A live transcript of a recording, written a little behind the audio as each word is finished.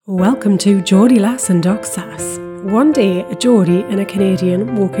Welcome to Geordie Lass and Doc Sass. One day, a Geordie and a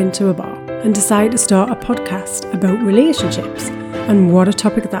Canadian walk into a bar and decide to start a podcast about relationships, and what a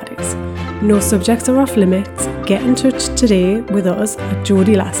topic that is. No subjects are off limits. Get in touch today with us at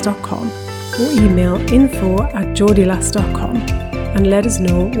geordielass.com or email info@geordielass.com and let us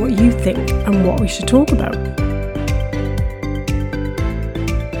know what you think and what we should talk about.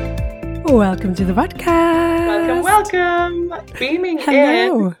 Welcome to the podcast. Welcome. Beaming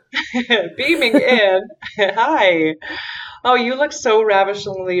Hello. in. Beaming in. Hi. Oh, you look so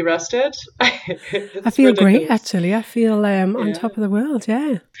ravishingly rested. I feel ridiculous. great, actually. I feel on top of the world,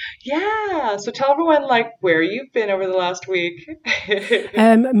 yeah. Yeah. So tell everyone, where you've been over the last week.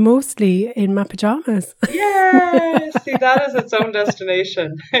 Mostly in my pajamas. Yes. See, that is its own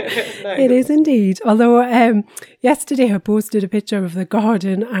destination. Nice. It is indeed. Although yesterday I posted a picture of the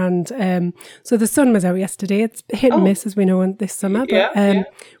garden, and so the sun was out yesterday. It's hit and miss, as we know, in this summer. But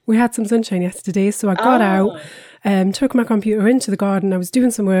we had some sunshine yesterday, so I got out. Took my computer into the garden. I was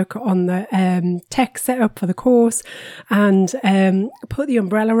doing some work on the tech setup for the course, and put the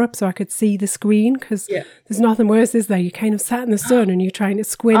umbrella up so I could see the screen, because there's nothing worse, is there? You kind of sat in the sun and you're trying to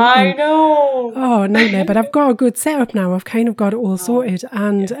squint. I know. Oh, nightmare. But I've got a good setup now. I've kind of got it all sorted.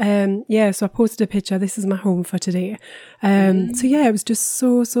 And so I posted a picture. This is my home for today. So yeah, it was just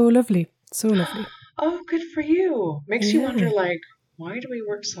so lovely. So lovely. Oh, good for you. Makes you wonder, why do we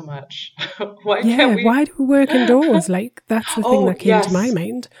work so much? Why do we work indoors? That's the thing that came to my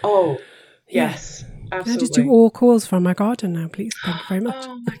mind. Oh, yes, absolutely. Can I just do all calls from my garden now, please? Thank you very much.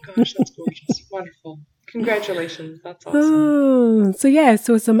 Oh my gosh, that's gorgeous. Wonderful. Congratulations. That's awesome. Oh,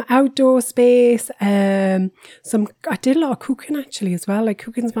 so some outdoor space. I did a lot of cooking actually as well.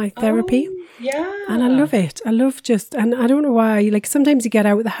 Cooking's my therapy. Oh, yeah. And I love it. I love and I don't know why, sometimes you get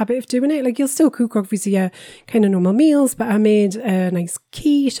out of the habit of doing it. You'll still cook obviously your kind of normal meals, but I made a nice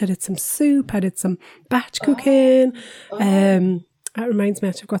quiche, I did some soup, I did some batch cooking. That reminds me,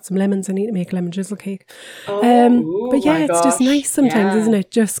 I've got some lemons. I need to make a lemon drizzle cake. But yeah, it's just nice sometimes, isn't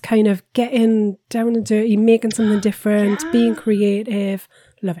it? Just kind of getting down and dirty, making something different, being creative.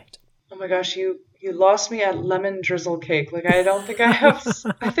 Love it. Oh my gosh, you lost me at lemon drizzle cake. I don't think I have.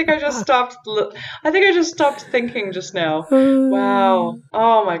 I think I just stopped thinking just now. Wow.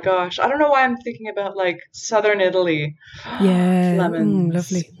 Oh my gosh. I don't know why I'm thinking about southern Italy. Yeah. Lemons.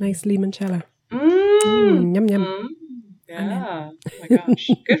 Lovely. Nice limoncello. Yum yum. Yeah. Oh my gosh.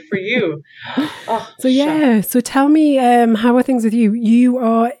 Good for you. Oh, so tell me, how are things with you? You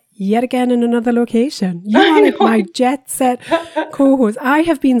are yet again in another location. You are my jet set co-host. I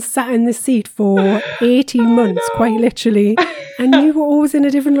have been sat in this seat for 18 months, quite literally, and you were always in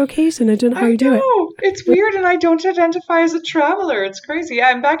a different location. I don't know how you do it. It's weird, and I don't identify as a traveler. It's crazy. Yeah,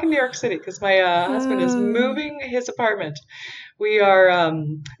 I'm back in New York City because my husband is moving his apartment. We are,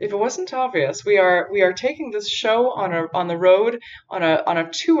 if it wasn't obvious, we are taking this show on the road on a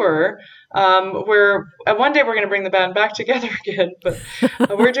tour, where one day we're going to bring the band back together again. But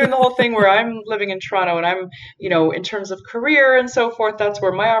we're doing the whole thing where I'm living in Toronto, and I'm, in terms of career and so forth, that's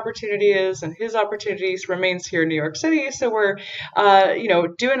where my opportunity is, and his opportunities remains here in New York City. So we're,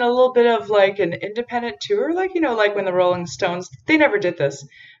 doing a little bit of an independent tour, when the Rolling Stones, they never did this.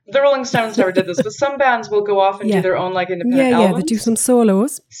 The Rolling Stones never did this, but some bands will go off and do their own independent albums. Yeah, they do some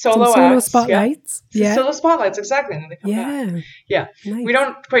solos. Solo acts, spotlights. Yeah. Solo spotlights, exactly. And then they come back. Yeah. Nice. We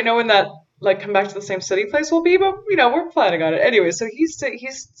don't quite know when that come back to the same city place will be, but we're planning on it. Anyway, so he's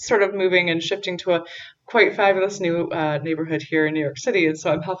sort of moving and shifting to a quite fabulous new neighborhood here in New York City, and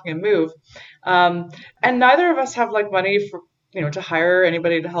so I'm helping him move. And neither of us have money for to hire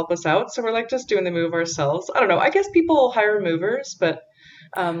anybody to help us out, so we're just doing the move ourselves. I don't know. I guess people hire movers, but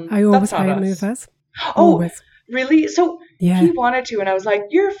I always hire movers. Always. Really? So he wanted to, and I was like,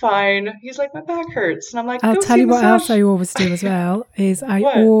 "You're fine." He's like, "My back hurts," and I'm like, "I'll tell you what else I always do as well is I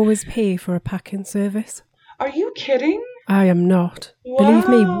always pay for a packing service." Are you kidding? I am not. Wow. Believe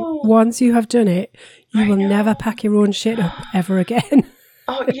me, once you have done it, you will never pack your own shit up ever again.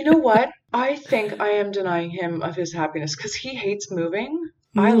 Oh, you know what? I think I am denying him of his happiness because he hates moving.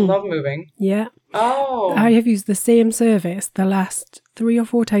 I love moving. Yeah. Oh. I have used the same service the last 3 or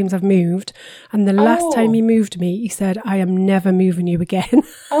 4 times I've moved. And the last time he moved me, he said, "I am never moving you again."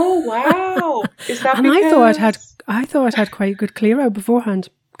 Oh, wow. Is that and because... I thought I'd had quite a good clear out beforehand.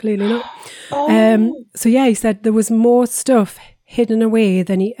 Clearly not. Oh. He said there was more stuff hidden away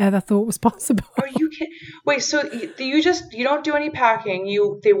than he ever thought was possible. Are you kidding? Wait, so you don't do any packing.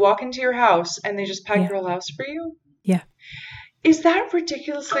 They walk into your house and they just pack your whole house for you? Yeah. Is that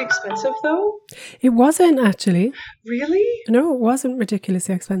ridiculously expensive, though? It wasn't, actually. Really? No, it wasn't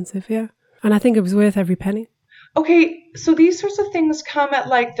ridiculously expensive, yeah. And I think it was worth every penny. Okay, so these sorts of things come at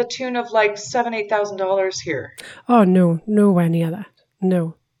like the tune of like $7,000-8,000 here. Oh, no, nowhere near that.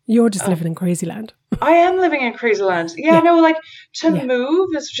 No, you're just living in crazy land. I am living in crazy land. Yeah, no, like to Yeah. move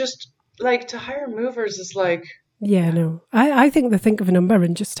is just like to hire movers is like. Yeah, no. I think they think of a number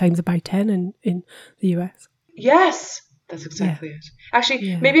and just times it by 10 in the US. Yes, that's exactly it.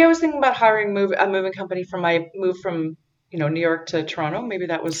 Actually, maybe I was thinking about hiring a moving company for my move from New York to Toronto. Maybe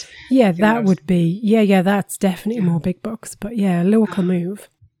that was. Yeah, that would be. Yeah, that's definitely more big bucks. But yeah, local move.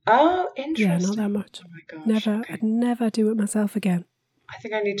 Oh, interesting. Yeah, not that much. Oh my gosh. I'd never do it myself again. I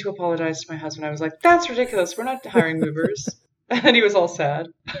think I need to apologize to my husband. I was like, that's ridiculous. We're not hiring movers. And he was all sad.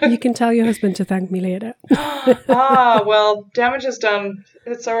 You can tell your husband to thank me later. Well, damage is done.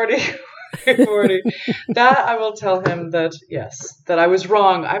 It's already. That I will tell him that, yes, that I was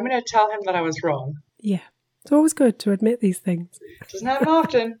wrong. I'm going to tell him that I was wrong. Yeah. It's always good to admit these things. Doesn't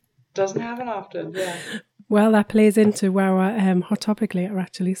happen often. Yeah. Well, that plays into our hot topic later,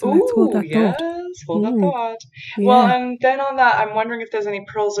 actually. So let's hold that thought. Hold that thought. Yeah. Well, and then on that, I'm wondering if there's any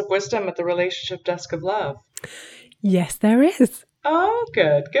pearls of wisdom at the Relationship Desk of Love. Yes, there is. Oh,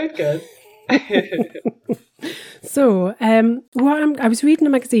 good. So, I was reading a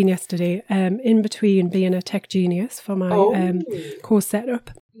magazine yesterday, in between being a tech genius for my course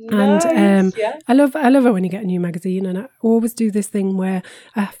setup. Nice, and I love it when you get a new magazine, and I always do this thing where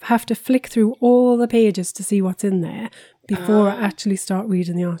I have to flick through all the pages to see what's in there before I actually start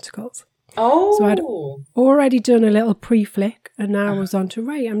reading the articles. Oh. So I'd already done a little pre-flick, and now I was on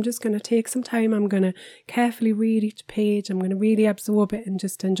to, I'm just going to take some time. I'm going to carefully read each page. I'm going to really absorb it and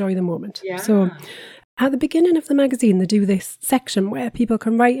just enjoy the moment. Yeah. So at the beginning of the magazine, they do this section where people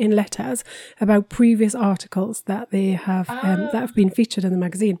can write in letters about previous articles that they have that have been featured in the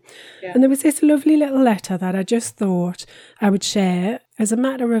magazine. Yeah. And there was this lovely little letter that I just thought I would share as a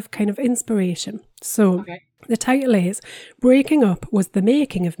matter of kind of inspiration. So the title is "Breaking Up Was the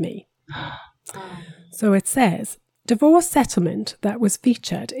Making of Me." So it says, divorce settlement that was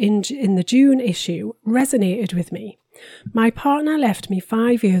featured in the June issue resonated with me. My partner left me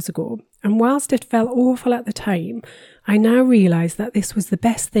 5 years ago, and whilst it felt awful at the time, I now realise that this was the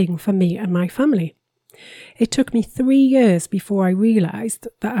best thing for me and my family. It took me 3 years before I realised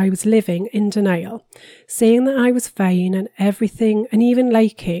that I was living in denial, saying that I was fine and everything, and even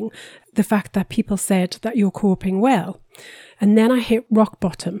liking the fact that people said that you're coping well. And then I hit rock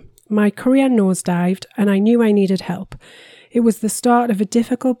bottom. My career nosedived and I knew I needed help. It was the start of a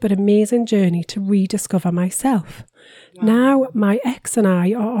difficult but amazing journey to rediscover myself. Wow. Now my ex and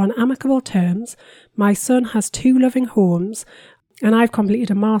I are on amicable terms. My son has 2 loving homes and I've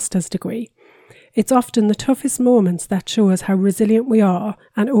completed a master's degree. It's often the toughest moments that show us how resilient we are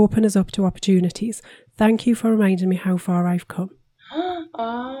and open us up to opportunities. Thank you for reminding me how far I've come.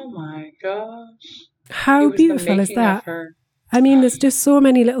 Oh my gosh. How beautiful is that? I mean, there's just so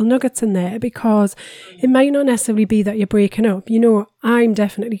many little nuggets in there, because it might not necessarily be that you're breaking up. I'm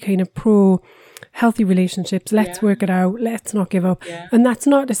definitely kind of pro healthy relationships. Let's work it out. Let's not give up. Yeah. And that's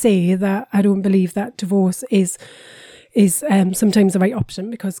not to say that I don't believe that divorce is sometimes the right option,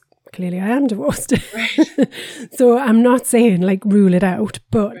 because clearly I am divorced. Right. So I'm not saying rule it out,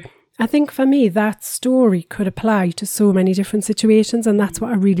 but I think for me that story could apply to so many different situations, and that's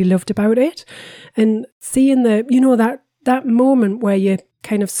what I really loved about it. And seeing that moment where you're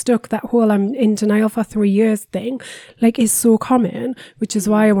kind of stuck, that whole I'm in denial for 3 years thing, is so common, which is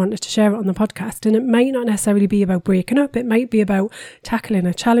why I wanted to share it on the podcast. And it might not necessarily be about breaking up. It might be about tackling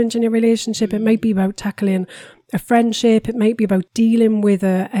a challenge in your relationship. It might be about tackling a friendship. It might be about dealing with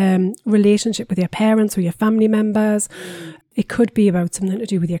a relationship with your parents or your family members. It could be about something to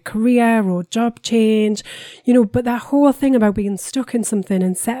do with your career or job change, but that whole thing about being stuck in something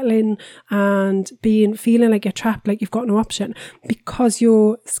and settling and feeling like you're trapped, like you've got no option because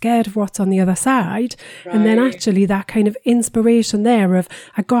you're scared of what's on the other side. Right. And then actually that kind of inspiration there of,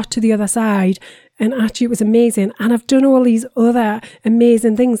 I got to the other side and actually it was amazing. And I've done all these other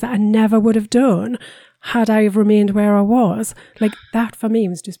amazing things that I never would have done had I have remained where I was. That for me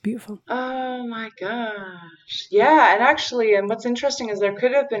was just beautiful. Oh my gosh. Yeah, and actually, and what's interesting is there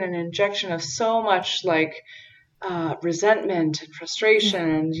could have been an injection of so much resentment and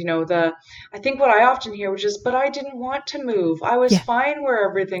frustration. And, I think what I often hear, which is, but I didn't want to move. I was fine where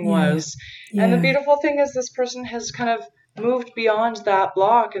everything was. Yeah. And the beautiful thing is this person has kind of moved beyond that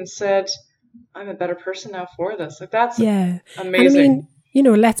block and said, I'm a better person now for this. That's amazing. And I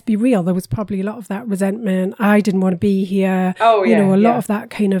mean, let's be real, there was probably a lot of that resentment. I didn't want to be here. Oh, yeah. A lot of that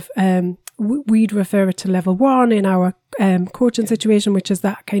kind of, we'd refer it to level 1 in our coaching situation, which is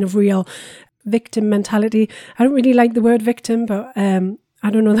that kind of real victim mentality. I don't really like the word victim, but I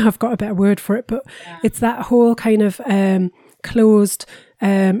don't know that I've got a better word for it, but it's that whole kind of closed,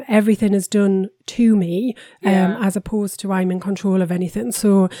 everything is done to me, as opposed to I'm in control of anything.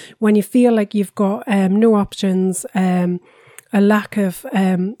 So when you feel like you've got no options, a lack of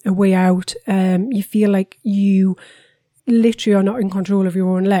a way out, you feel like you literally are not in control of your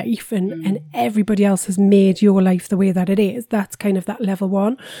own life, and everybody else has made your life the way that it is. That's kind of that level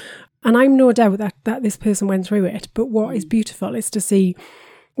one. And I'm no doubt that this person went through it. But what is beautiful is to see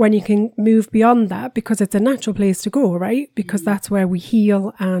when you can move beyond that, because it's a natural place to go, right? Because that's where we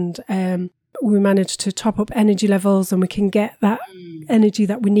heal, and we manage to top up energy levels, and we can get that energy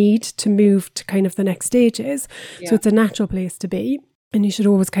that we need to move to kind of the next stages. Yeah. So it's a natural place to be. And you should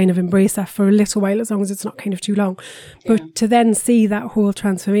always kind of embrace that for a little while, as long as it's not kind of too long. But to then see that whole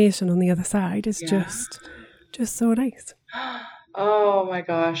transformation on the other side is just so nice. Oh my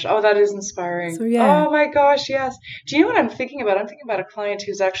gosh. Oh, that is inspiring. So, oh my gosh, yes. Do you know what I'm thinking about? I'm thinking about a client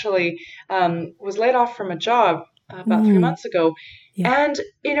who's actually was laid off from a job about 3 months ago. Yeah. And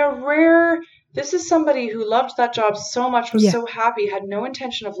this is somebody who loved that job so much, was so happy, had no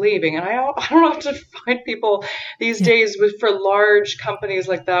intention of leaving. And I don't have to find people these days for large companies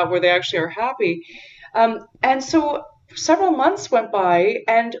like that where they actually are happy. And so several months went by,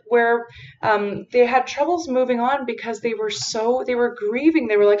 and where they had troubles moving on because they were grieving.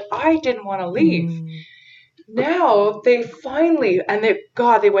 They were like, I didn't want to leave. Now they finally, and they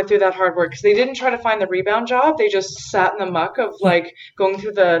went through that hard work, because they didn't try to find the rebound job. They just sat in the muck of like going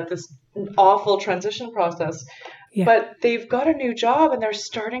through this awful transition process. Yeah. But they've got a new job, and they're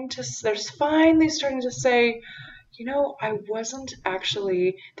finally starting to say, I wasn't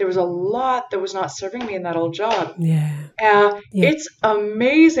actually, there was a lot that was not serving me in that old job. It's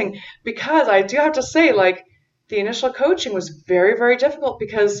amazing, because I do have to say, like, the initial coaching was very, very difficult,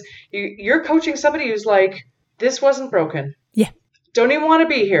 because you're coaching somebody who's like, this wasn't broken. Yeah. Don't even want to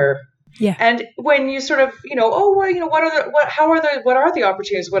be here. Yeah. And when you sort of, what are the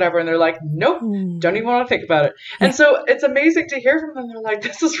opportunities, whatever, and they're like, nope, don't even want to think about it. Yeah. And so it's amazing to hear from them. They're like,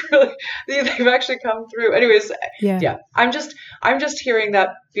 this is really, they've actually come through. Anyways, I'm just hearing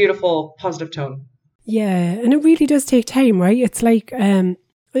that beautiful, positive tone. Yeah. And it really does take time, right? It's like,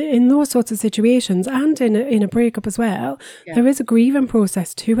 in those sorts of situations, and in a breakup as well, there is a grieving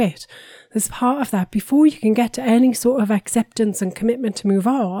process to it. There's part of that before you can get to any sort of acceptance and commitment to move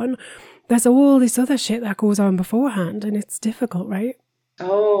on. There's all this other shit that goes on beforehand, and it's difficult, right?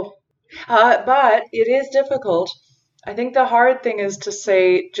 Oh, but it is difficult. I think the hard thing is to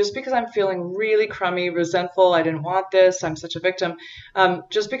say, just because I'm feeling really crummy, resentful, I didn't want this, I'm such a victim,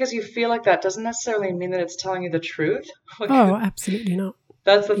 just because you feel like that doesn't necessarily mean that it's telling you the truth. Oh, absolutely not.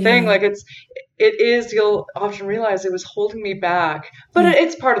 That's the thing. Like it is, you'll often realize it was holding me back, but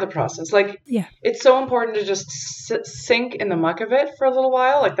it's part of the process. Like, it's so important to just sink in the muck of it for a little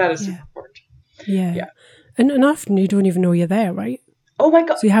while. Like, that is super important. Yeah. And often you don't even know you're there, right? Oh my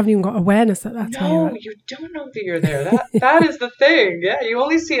God. So you haven't even got awareness that that's where you're at. No, you don't know that you're there. That is the thing. Yeah, you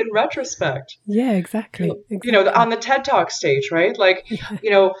only see it in retrospect. Yeah, exactly. On the TED Talk stage, right? Like, and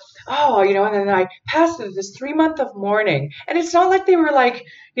then I passed through this 3 month of mourning. And it's not like they were like,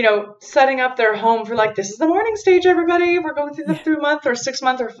 setting up their home for like, this is the mourning stage, everybody. We're going through the 3 month or 6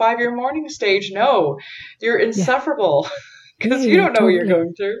 month or 5 year mourning stage. No, you're insufferable. Because you don't know what you're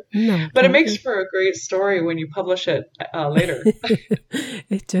going through. No, but it makes for a great story when you publish it later.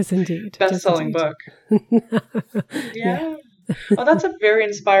 It does indeed. Best-selling book. Yeah. Oh, that's a very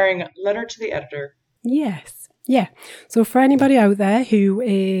inspiring letter to the editor. Yes. Yeah. So for anybody out there who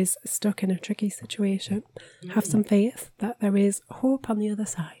is stuck in a tricky situation, have some faith that there is hope on the other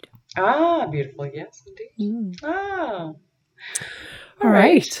side. Ah, beautiful. Yes, indeed. All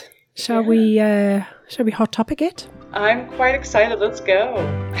right. Shall we hot topic it? I'm quite excited. Let's go.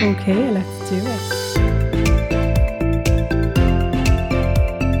 Okay, let's do it.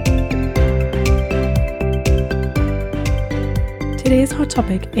 Today's hot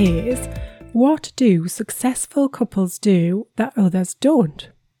topic is, what do successful couples do that others don't?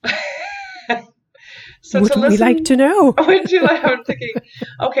 Would we like to know? Would you like? I'm thinking,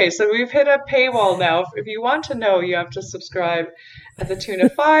 okay, so we've hit a paywall now. If you want to know, you have to subscribe at the tune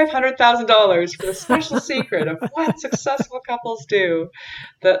of $500,000 for the special secret of what successful couples do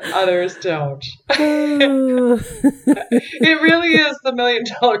that others don't. It really is the $1 million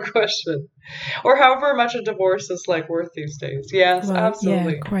question, or however much a divorce is like worth these days. Yes, well,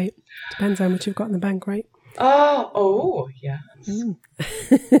 absolutely. Yeah, quite. Depends how much you've got in the bank, right? Oh, yes.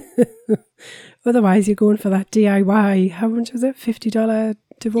 Otherwise, you're going for that DIY. How much was it? $50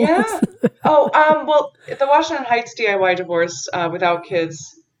 divorce? Yeah. Well, the Washington Heights DIY divorce without kids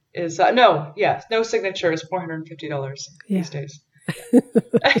is no signature is $450 these days.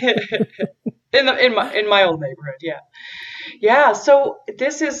 in my old neighborhood. Yeah. So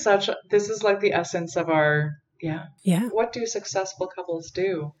this is like the essence of our, what do successful couples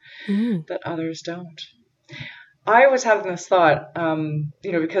do that others don't? I was having this thought,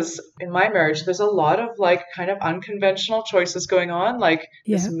 because in my marriage, there's a lot of like kind of unconventional choices going on, like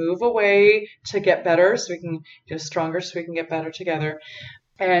this move away to get better so we can get stronger, so we can get better together.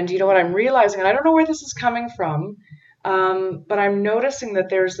 And you know what I'm realizing, and I don't know where this is coming from, but I'm noticing that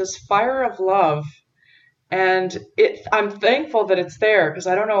there's this fire of love, and I'm thankful that it's there, because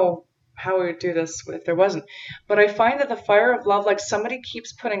I don't know how we would do this if there wasn't. But I find that the fire of love, like somebody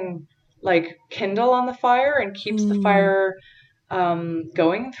keeps putting like kindle on the fire and keeps the fire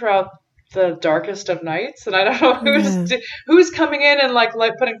going throughout the darkest of nights. And I don't know who's coming in and like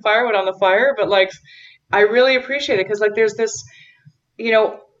putting firewood on the fire, but like I really appreciate it, because like there's this,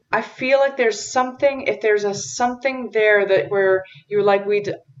 I feel like there's something, if there's something there that where you're like,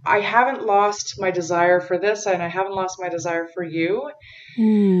 I haven't lost my desire for this, and I haven't lost my desire for you.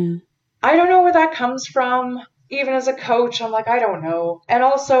 I don't know where that comes from. Even as a coach, I'm like, I don't know. And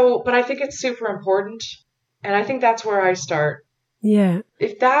also, but I think it's super important. And I think that's where I start. Yeah.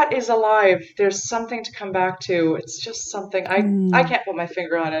 If that is alive, there's something to come back to. It's just something, I can't put my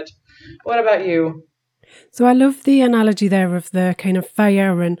finger on it. What about you? So I love the analogy there of the kind of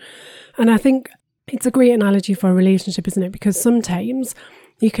fire, and I think it's a great analogy for a relationship, isn't it? Because sometimes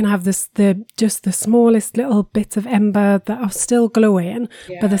you can have just the smallest little bits of ember that are still glowing,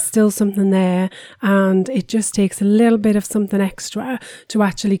 but there's still something there, and it just takes a little bit of something extra to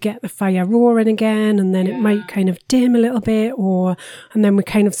actually get the fire roaring again, and then it might kind of dim a little bit, and then we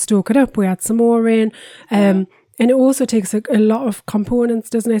kind of stoke it up, we add some more in. And it also takes a lot of components,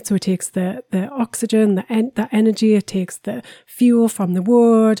 doesn't it? So it takes the oxygen, the energy, it takes the fuel from the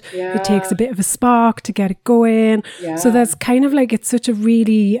wood, it takes a bit of a spark to get it going. Yeah. So that's kind of like, it's such a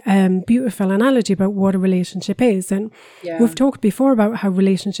really beautiful analogy about what a relationship is. And we've talked before about how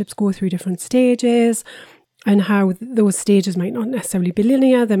relationships go through different stages, and how those stages might not necessarily be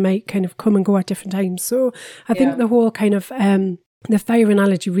linear, they might kind of come and go at different times. So I think the whole kind of the fire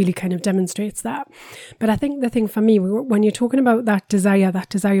analogy really kind of demonstrates that. But I think the thing for me, when you're talking about that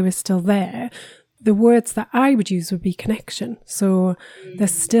desire is still there, the words that I would use would be connection. So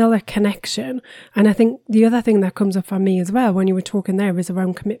there's still a connection. And I think the other thing that comes up for me as well when you were talking there is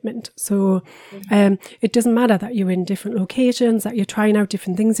around commitment. So it doesn't matter that you're in different locations, that you're trying out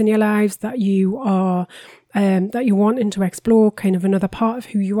different things in your lives, that you are that you're wanting to explore kind of another part of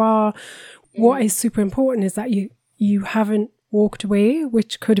who you are. What is super important is that you haven't walked away,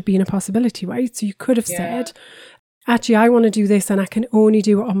 which could have been a possibility, right? So you could have said, actually, I want to do this and I can only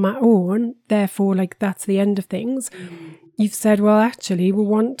do it on my own. Therefore, like, that's the end of things. You've said, well, actually, we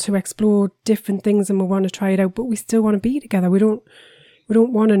want to explore different things and we want to try it out, but we still want to be together. We don't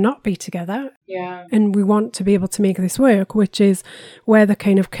want to not be together. Yeah. And we want to be able to make this work, which is where the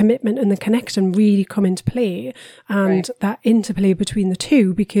kind of commitment and the connection really come into play, and that interplay between the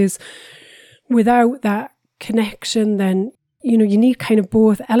two, because without that connection, then you need kind of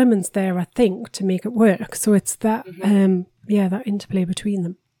both elements there, I think, to make it work. So it's that, that interplay between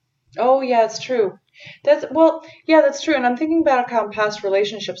them. Oh, yeah, it's true. That's true. And I'm thinking back on past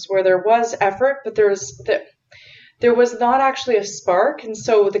relationships where there was effort, but there was not actually a spark. And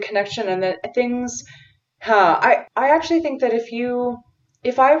so the connection and the things, I actually think that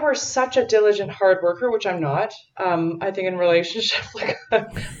if I were such a diligent hard worker, which I'm not, I think in relationships, like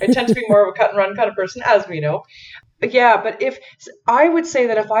I tend to be more of a cut and run kind of person, as we know. Yeah, but I would say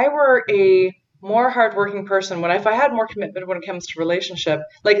that if I were a more hardworking person, if I had more commitment when it comes to relationship,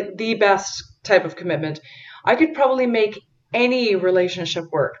 like the best type of commitment, I could probably make any relationship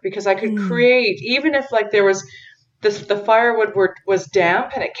work, because I could create, even if like there was the firewood was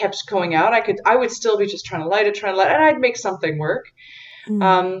damp and it kept going out, I would still be just trying to light it, and I'd make something work.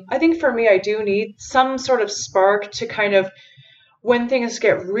 I think for me, I do need some sort of spark to kind of, when things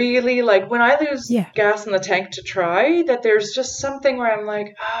get really, like when I lose gas in the tank to try, that there's just something where I'm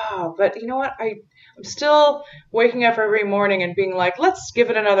like, but you know what? I'm still waking up every morning and being like, let's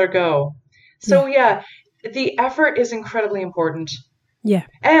give it another go. So the effort is incredibly important. Yeah.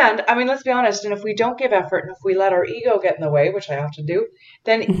 And I mean, let's be honest. And if we don't give effort, and if we let our ego get in the way, which I often do,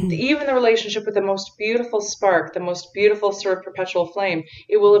 then even the relationship with the most beautiful spark, the most beautiful sort of perpetual flame,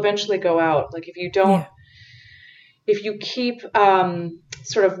 it will eventually go out. Like if you don't, if you keep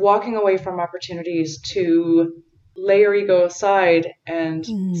sort of walking away from opportunities to lay your ego aside and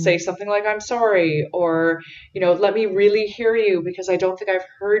say something like, I'm sorry, or, let me really hear you, because I don't think I've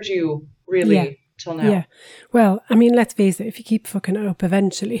heard you really till now. Yeah. Well, I mean, let's face it, if you keep fucking it up,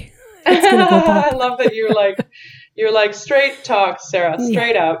 eventually it's going to go pop. I love that you're like, You're like, straight talk, Sarah,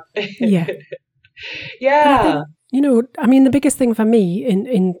 straight up. Yeah. Yeah. I mean, the biggest thing for me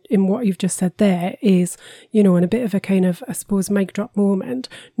in what you've just said there is, in a bit of a kind of, I suppose, mic drop moment,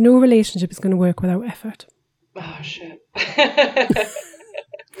 no relationship is going to work without effort. Oh, shit.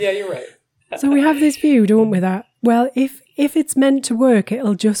 Yeah, you're right. So we have this view, don't we, that, well, if it's meant to work,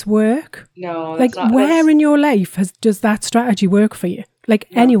 it'll just work. No, that's like, where in your life does that strategy work for you? Like,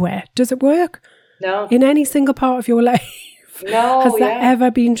 anywhere. Does it work? No. In any single part of your life? No. Has that ever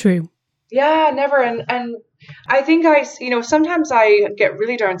been true? Yeah, never. And I think sometimes I get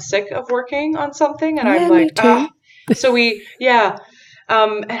really darn sick of working on something, and I'm like, so and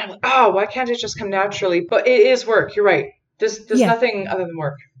I'm like, why can't it just come naturally? But it is work. You're right. There's nothing other than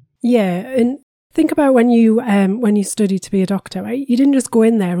work. Yeah, and think about when you studied to be a doctor, right? You didn't just go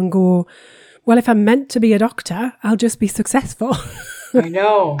in there and go, well, if I'm meant to be a doctor, I'll just be successful. I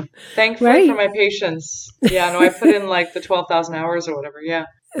know. Thankfully for my patients. Yeah, no, I put in like the 12,000 hours or whatever. Yeah.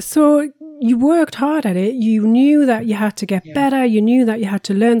 So you worked hard at it. You knew that you had to get better. You knew that you had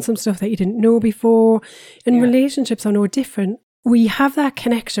to learn some stuff that you didn't know before. And relationships are no different. We have that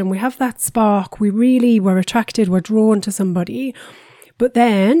connection. We have that spark. We're attracted. We're drawn to somebody. But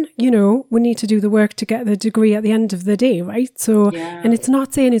then, we need to do the work to get the degree at the end of the day, right? So, and it's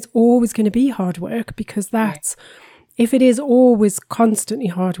not saying it's always going to be hard work, because that's, if it is always constantly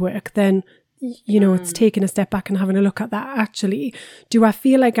hard work, then, it's taking a step back and having a look at that. Actually, do I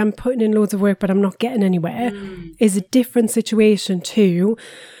feel like I'm putting in loads of work, but I'm not getting anywhere? Is a different situation to,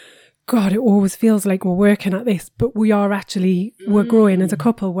 God, it always feels like we're working at this, but we are actually, we're growing as a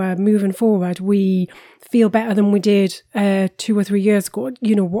couple, we're moving forward, we feel better than we did 2 or 3 years ago,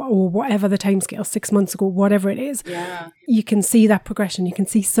 or whatever the timescale, 6 months ago, whatever it is. Yeah. You can see that progression, you can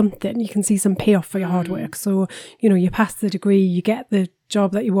see something, you can see some payoff for your hard work. So, you pass the degree, you get the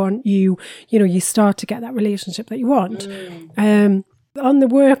job that you want, you start to get that relationship that you want. On the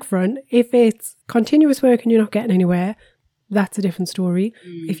work front, if it's continuous work and you're not getting anywhere, that's a different story.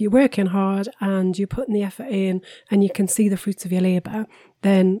 If you're working hard and you're putting the effort in and you can see the fruits of your labour,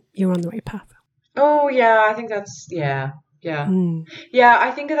 then you're on the right path. Oh, yeah, I think that's, yeah. Yeah,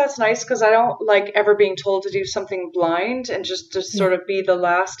 I think that's nice, because I don't like ever being told to do something blind and just to sort of be the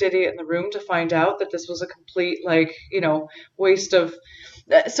last idiot in the room to find out that this was a complete, waste of...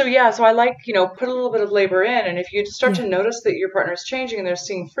 So I like, put a little bit of labor in. And if you start to notice that your partner is changing and they're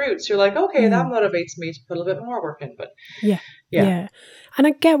seeing fruits, you're like, okay, that motivates me to put a little bit more work in. But yeah. And I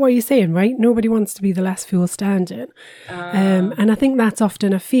get what you're saying, right? Nobody wants to be the last fool standing. And I think that's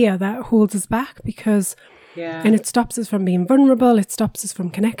often a fear that holds us back, because... Yeah. And it stops us from being vulnerable. It stops us from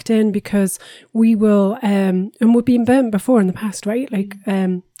connecting, because we will, and we've been burnt before in the past, right? Like,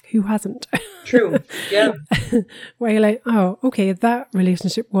 who hasn't? True. Yeah. Where you're like, oh, okay, that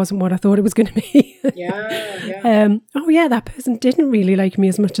relationship wasn't what I thought it was going to be. That person didn't really like me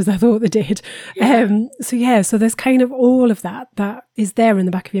as much as I thought they did. So there's kind of all of that is there in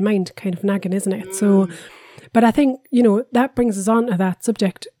the back of your mind, kind of nagging, isn't it? So, but I think, that brings us on to that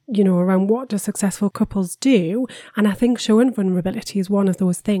subject, around what do successful couples do? And I think showing vulnerability is one of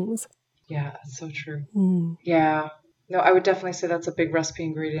those things. Yeah, that's so true. Yeah. No, I would definitely say that's a big recipe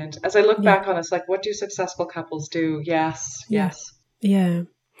ingredient. As I look back on it, like, what do successful couples do? Yes. Yeah.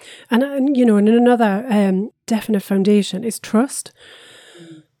 And and another definite foundation is trust.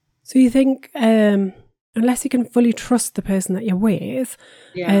 So you think, unless you can fully trust the person that you're with,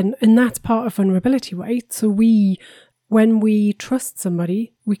 and that's part of vulnerability, right? So when we trust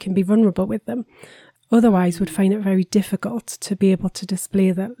somebody, we can be vulnerable with them. Otherwise, we'd find it very difficult to be able to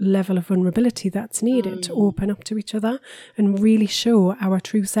display that level of vulnerability that's needed to open up to each other and really show our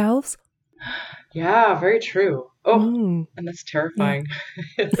true selves. Yeah, very true. Oh, and that's terrifying.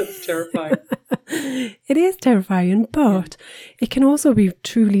 That's terrifying. It is terrifying, but it can also be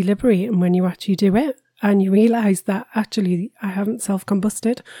truly liberating when you actually do it. And you realise that actually I haven't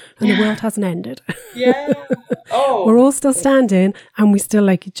self-combusted and the world hasn't ended. Yeah. Oh. We're all still standing and we still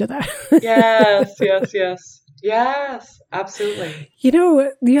like each other. Yes, absolutely.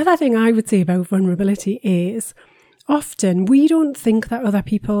 The other thing I would say about vulnerability is often we don't think that other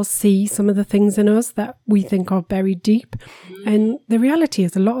people see some of the things in us that we think are buried deep. And the reality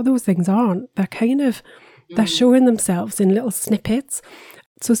is a lot of those things aren't. They're showing themselves in little snippets.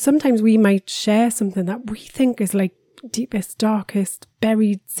 So sometimes we might share something that we think is like deepest, darkest,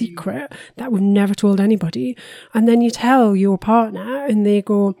 buried secret that we've never told anybody. And then you tell your partner and they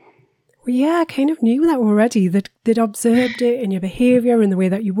go, well, yeah, I kind of knew that already. They'd observed it in your behaviour and the way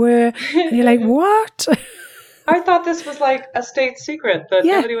that you were. And you're like, what? I thought this was like a state secret that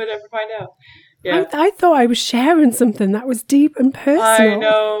nobody would ever find out. Yeah. I thought I was sharing something that was deep and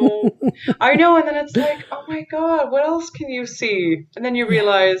personal. I know. And then it's like, oh my God, what else can you see? And then you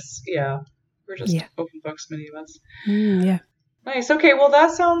realize, we're just open books, many of us. Yeah. Nice. Okay. Well,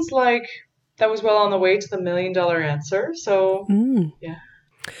 that sounds like that was well on the way to the $1 million answer. So, yeah.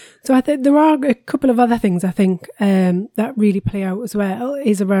 So I think there are a couple of other things I think that really play out as well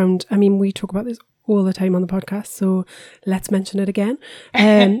is around, I mean, we talk about this all the time on the podcast, so let's mention it again.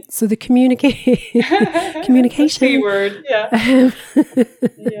 So the communication. Keyword, yeah.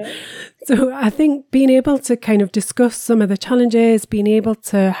 So I think being able to kind of discuss some of the challenges, being able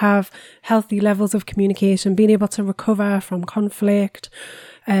to have healthy levels of communication, being able to recover from conflict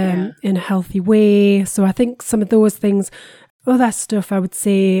in a healthy way. So I think some of those things, other stuff I would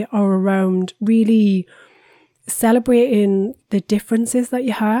say are around really celebrating the differences that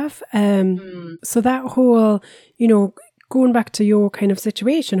you have. So that whole, going back to your kind of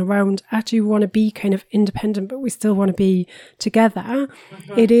situation around actually we want to be kind of independent, but we still want to be together.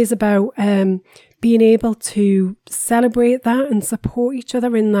 It is about being able to celebrate that and support each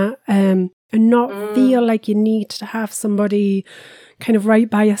other in that and not feel like you need to have somebody kind of right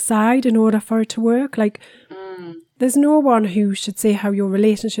by your side in order for it to work. Like there's no one who should say how your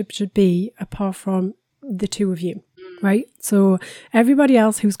relationship should be apart from the two of you, right? So everybody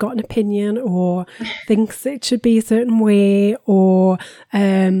else who's got an opinion or thinks it should be a certain way or,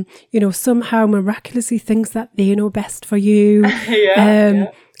 somehow miraculously thinks that they know best for you.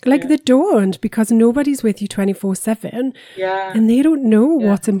 They don't, because nobody's with you 24/7 and they don't know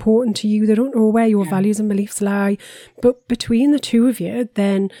what's important to you. They don't know where your values and beliefs lie. But between the two of you,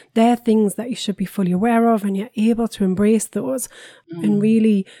 then they're things that you should be fully aware of, and you're able to embrace those and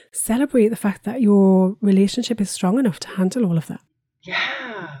really celebrate the fact that your relationship is strong enough to handle all of that.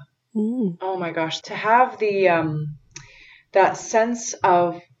 Yeah. Oh my gosh. To have the that sense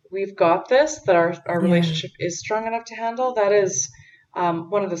of we've got this, that our relationship is strong enough to handle, that is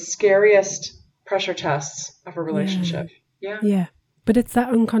one of the scariest pressure tests of a relationship. Yeah. But it's that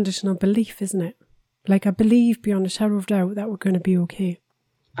unconditional belief, isn't it? Like, I believe beyond a shadow of doubt that we're going to be okay.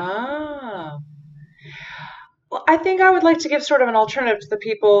 Well, I think I would like to give sort of an alternative to the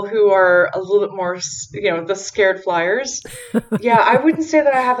people who are a little bit more, the scared flyers. I wouldn't say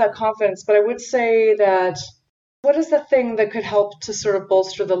that I have that confidence, but I would say that what is the thing that could help to sort of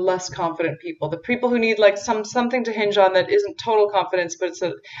bolster the less confident people? The people who need like something to hinge on that isn't total confidence, but it's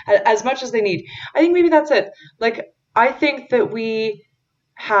as much as they need. I think maybe that's it. Like, I think that we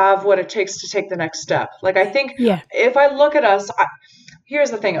have what it takes to take the next step. Like, I think if I look at us,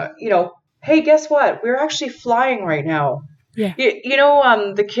 here's the thing, hey, guess what? We're actually flying right now. Yeah.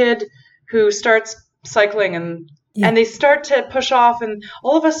 The kid who starts cycling and they start to push off, and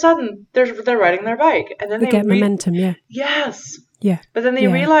all of a sudden they're riding their bike, and then they get momentum. Yes. Yeah. But then they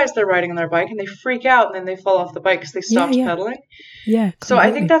realize they're riding their bike, and they freak out, and then they fall off the bike because they stopped pedaling. Yeah. So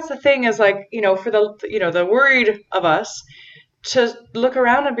I think that's the thing is like, for the the worried of us to look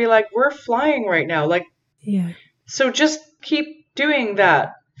around and be like, we're flying right now. Like, so just keep doing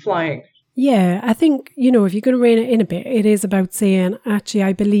that flying. Yeah, I think, if you're going to rein it in a bit, it is about saying, actually,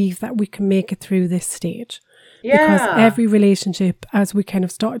 I believe that we can make it through this stage. Because every relationship, as we kind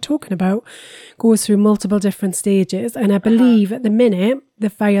of started talking about, goes through multiple different stages. And I believe at the minute, the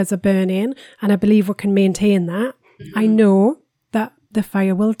fires are burning, and I believe we can maintain that. I know that the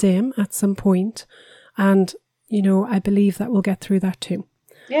fire will dim at some point, and, I believe that we'll get through that too.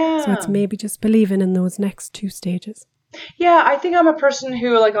 Yeah. So it's maybe just believing in those next two stages. Yeah, I think I'm a person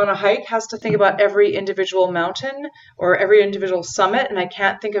who, like, on a hike has to think about every individual mountain or every individual summit, and I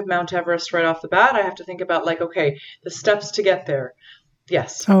can't think of Mount Everest right off the bat. I have to think about, like, okay, the steps to get there.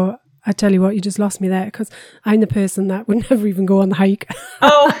 Yes. Oh, I tell you what, you just lost me there, because I'm the person that would never even go on the hike.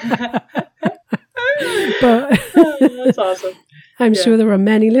 Oh. But that's awesome. I'm sure there are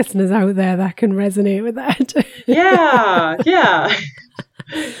many listeners out there that can resonate with that. Yeah.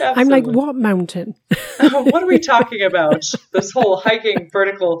 Absolutely. I'm like, what mountain? What are we talking about? This whole hiking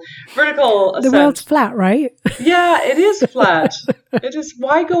vertical ascent. The world's flat, right? Yeah, it is flat. It is.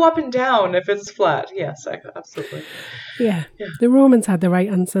 Why go up and down if it's flat? Yes, absolutely. Yeah. The Romans had the right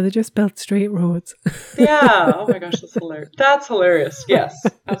answer. They just built straight roads. Yeah. Oh my gosh, that's hilarious. That's hilarious. Yes,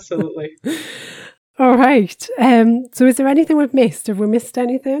 absolutely. All right. So is there anything we've missed? Have we missed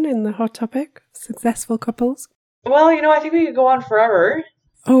anything in the hot topic? Successful couples? Well, I think we could go on forever.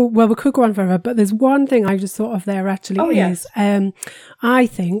 Oh, well, we could go on forever, but there's one thing I just thought of there actually is, I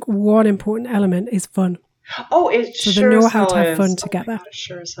think one important element is fun. Oh, it so sure they know as how hell to have is. fun together. God, it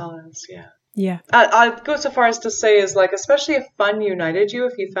sure as hell is, yeah. Yeah. I'd go so far as to say is like, especially if fun united you,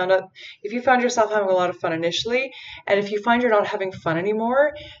 if you found yourself having a lot of fun initially, and if you find you're not having fun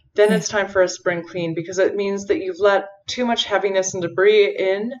anymore, then it's time for a spring clean, because it means that you've let too much heaviness and debris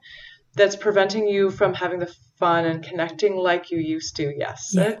in that's preventing you from having the fun and connecting like you used to.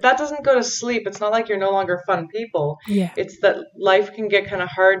 Yes. Yeah. That doesn't go to sleep. It's not like you're no longer fun people. Yeah. It's that life can get kind of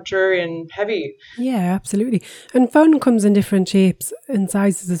hard, dreary, and heavy. Yeah, absolutely. And fun comes in different shapes and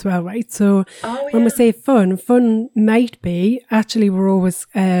sizes as well, right? So when we say fun might be actually we're always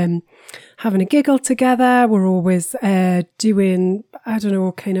having a giggle together. We're always doing, I don't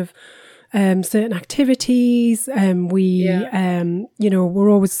know, kind of certain activities. We're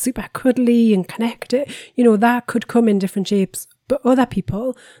always super cuddly and connected. That could come in different shapes. But other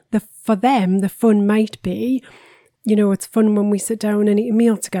people, for them, the fun might be, it's fun when we sit down and eat a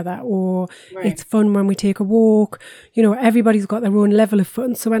meal together, or it's fun when we take a walk. Everybody's got their own level of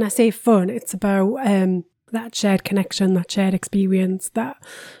fun. So when I say fun, it's about that shared connection, that shared experience, that,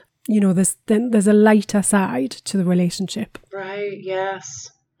 there's a lighter side to the relationship. Right, yes.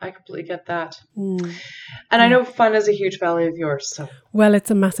 I completely get that. And I know fun is a huge value of yours. So. Well,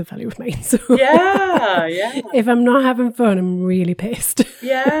 it's a massive value of mine. So yeah. If I'm not having fun, I'm really pissed.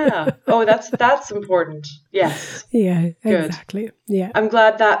 Yeah. Oh, that's important. Yes. Yeah, good. Exactly. Yeah. I'm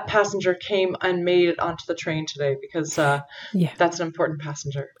glad that passenger came and made it onto the train today, because that's an important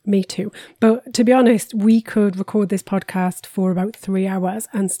passenger. Me too. But to be honest, we could record this podcast for about 3 hours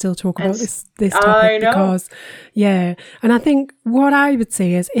and still talk about this topic. I know. Because, and I think what I would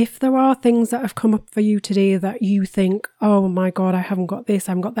say is, if there are things that have come up for you today that you think, oh my God, I haven't got this,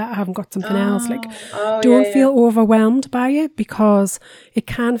 I haven't got that, I haven't got something else, don't feel overwhelmed by it, because it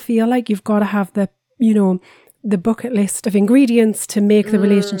can feel like you've got to have the bucket list of ingredients to make the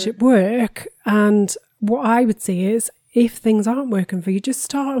relationship work. And what I would say is, if things aren't working for you, just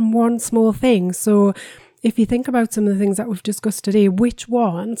start on one small thing. So if you think about some of the things that we've discussed today, which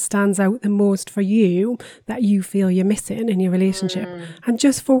one stands out the most for you that you feel you're missing in your relationship? And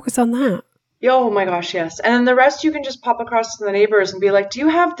just focus on that. Oh my gosh, yes. And then the rest you can just pop across to the neighbors and be like, do you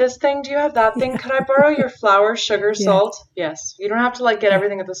have this thing? Do you have that thing? Could I borrow your flour, sugar, salt? Yes. You don't have to get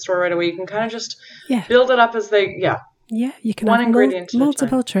everything at the store right away. You can kind of just build it up as they, Yeah, you can one have ingredient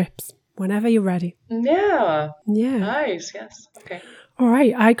multiple trips whenever you're ready. Yeah. Nice, yes. Okay. All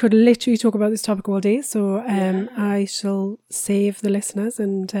right, I could literally talk about this topic all day, so I shall save the listeners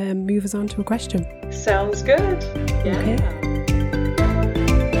and move us on to a question. Sounds good. Yeah. Okay.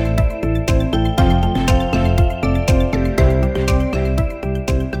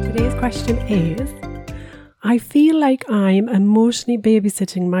 Today's question is, I feel like I'm emotionally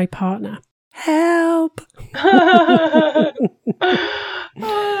babysitting my partner. Help! Oh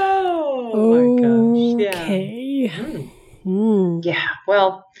my gosh. Okay. Yeah.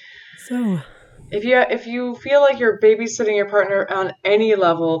 Well, so if you feel like you're babysitting your partner on any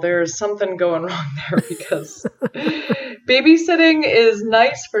level, there's something going wrong there, because babysitting is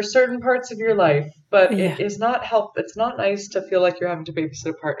nice for certain parts of your life, but it is not help. It's not nice to feel like you're having to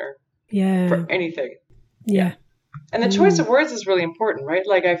babysit a partner. Yeah. For anything. Yeah. And the choice of words is really important, right?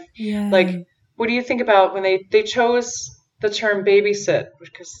 What do you think about when they chose the term babysit?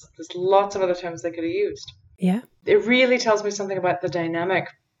 Because there's lots of other terms they could have used. Yeah. It really tells me something about the dynamic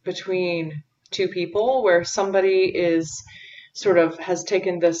between two people, where somebody is sort of has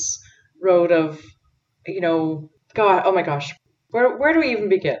taken this road of, God, oh my gosh, where do we even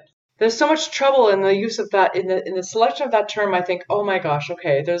begin? There's so much trouble in the use of that, in the selection of that term. I think, oh my gosh,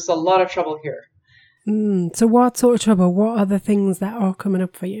 okay, there's a lot of trouble here. So what sort of trouble? What are the things that are coming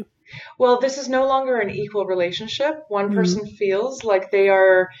up for you? Well, this is no longer an equal relationship. One person feels like they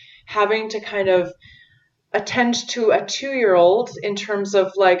are having to kind of attend to a 2-year-old in terms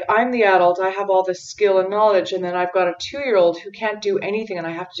of I'm the adult, I have all this skill and knowledge, and then I've got a 2-year-old who can't do anything and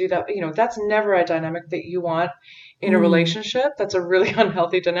I have to do that. That's never a dynamic that you want in a relationship. That's a really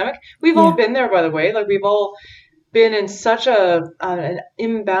unhealthy dynamic. We've all been there, by the way. We've all been in such an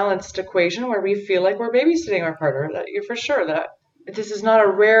imbalanced equation where we feel like we're babysitting our partner. That you're for sure that this is not a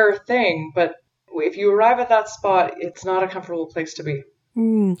rare thing, but if you arrive at that spot, it's not a comfortable place to be.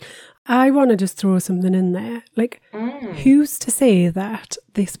 I want to just throw something in there. Who's to say that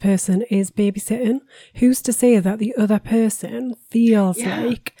this person is babysitting? Who's to say that the other person feels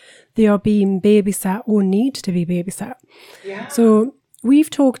like they are being babysat or need to be babysat? Yeah. So we've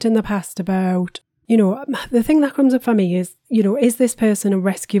talked in the past about, the thing that comes up for me is, is this person a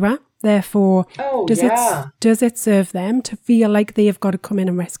rescuer? Therefore, Oh, does it serve them to feel like they've got to come in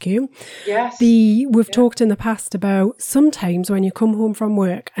and rescue? Yes. We've talked in the past about sometimes when you come home from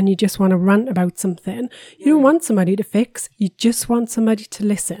work and you just want to rant about something, you don't want somebody to fix, you just want somebody to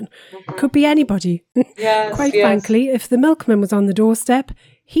listen. It could be anybody. Yes, Quite frankly, if the milkman was on the doorstep,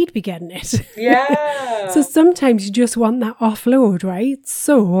 he'd be getting it. Yeah. So sometimes you just want that offload, right?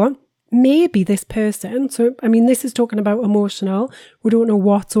 So maybe this person, so I mean, this is talking about emotional. We don't know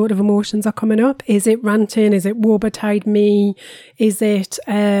what sort of emotions are coming up. Is it ranting? Is it woe betide me? Is it,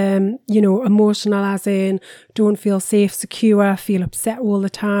 emotional as in don't feel safe, secure, feel upset all the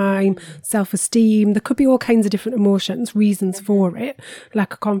time, self-esteem? There could be all kinds of different emotions, reasons for it,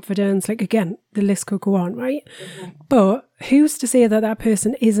 lack of confidence. Like, again, the list could go on, right? But who's to say that that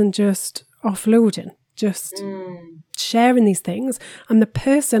person isn't just offloading, just sharing these things, and the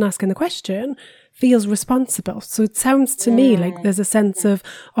person asking the question feels responsible? So it sounds to me like there's a sense of,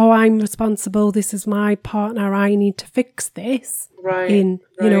 oh, I'm responsible, this is my partner, I need to fix this, in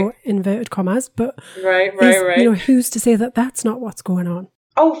inverted commas, but who's to say that that's not what's going on?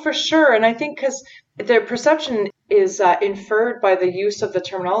 Oh, for sure. And I think because the perception is inferred by the use of the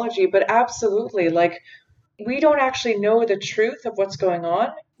terminology, but absolutely, like, we don't actually know the truth of what's going on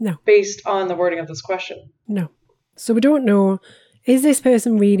based on the wording of this question. No. So we don't know, is this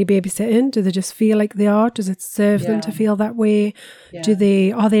person really babysitting? Do they just feel like they are? Does it serve them to feel that way?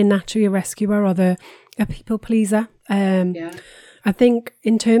 Yeah. Are they naturally a rescuer? Are they a people pleaser? I think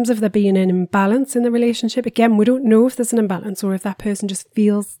in terms of there being an imbalance in the relationship, again, we don't know if there's an imbalance or if that person just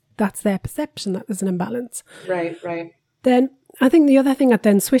feels that's their perception that there's an imbalance. Right. Then I think the other thing I'd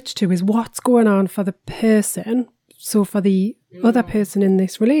then switch to is what's going on for the person. So for the other person in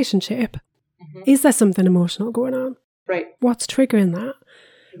this relationship, is there something emotional going on? Right. What's triggering that?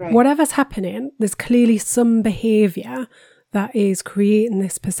 Right. Whatever's happening, there's clearly some behaviour that is creating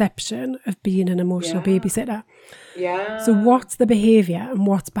this perception of being an emotional babysitter. Yeah. So what's the behaviour and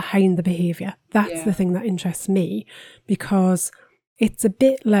what's behind the behaviour? That's the thing that interests me, because it's a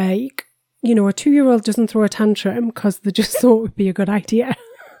bit like, a 2-year-old doesn't throw a tantrum because they just thought it would be a good idea.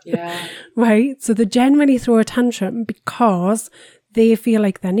 Yeah. Right? So they generally throw a tantrum because they feel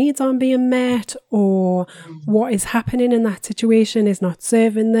like their needs aren't being met, or what is happening in that situation is not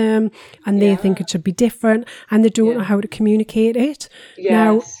serving them, and they think it should be different, and they don't know how to communicate it.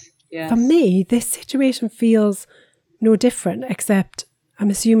 Now, for me, this situation feels no different, except I'm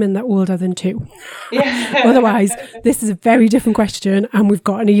assuming they're older than 2. Yeah. Otherwise, this is a very different question, and we've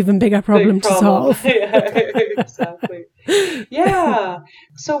got an even bigger problem to solve. Exactly. Yeah.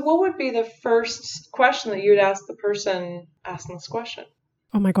 So what would be the first question that you'd ask the person asking this question?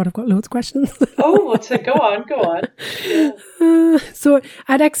 Oh my God, I've got loads of questions. Go on. Yeah. So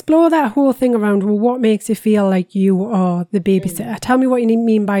I'd explore that whole thing around, well, what makes you feel like you are the babysitter? Tell me what you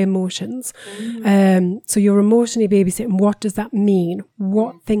mean by emotions. So you're emotionally babysitting. What does that mean?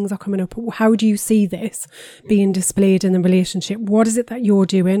 What things are coming up? How do you see this being displayed in the relationship? What is it that you're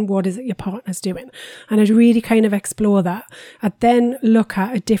doing? What is it your partner's doing? And I'd really kind of explore that. I'd then look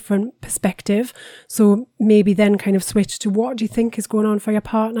at a different perspective. So maybe then kind of switch to, what do you think is going on for your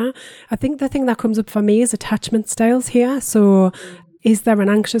partner? I think the thing that comes up for me is attachment styles here. So is there an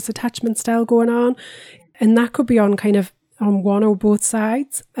anxious attachment style going on? And that could be on one or both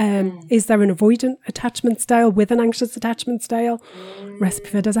sides. Is there an avoidant attachment style with an anxious attachment style? Recipe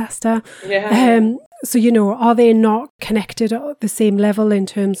for disaster. Yeah. So, are they not connected at the same level in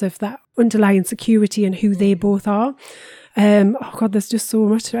terms of that underlying security and who they both are? Oh God, there's just so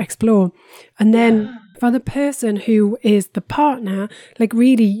much to explore. And then for the person who is the partner, like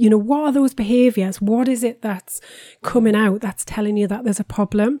really, what are those behaviours? What is it that's coming out that's telling you that there's a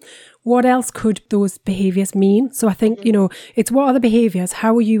problem? What else could those behaviours mean? So I think, it's what are the behaviours?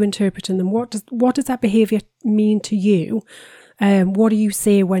 How are you interpreting them? What does that behaviour mean to you? What do you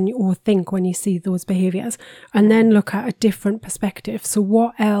say or think when you see those behaviours? And then look at a different perspective. So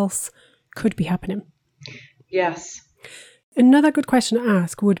what else could be happening? Yes. Another good question to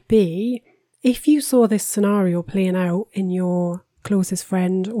ask would be, if you saw this scenario playing out in your closest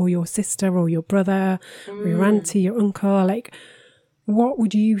friend or your sister or your brother or your auntie, your uncle, like, what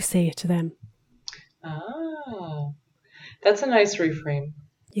would you say to them? Oh, that's a nice reframe.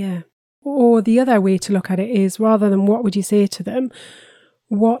 Yeah. Or the other way to look at it is, rather than what would you say to them,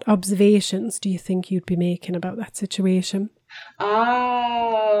 what observations do you think you'd be making about that situation?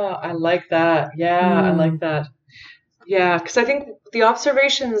 I like that. Yeah, I like that. Yeah, because I think the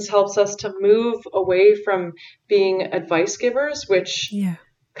observations helps us to move away from being advice givers, which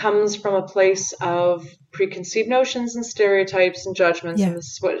comes from a place of preconceived notions and stereotypes and judgments, and this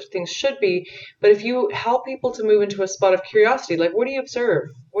is what things should be. But if you help people to move into a spot of curiosity, like, what do you observe?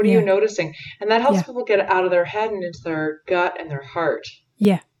 What are you noticing? And that helps people get out of their head and into their gut and their heart.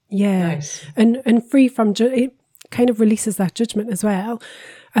 Yeah. Nice. And free from it kind of releases that judgment as well.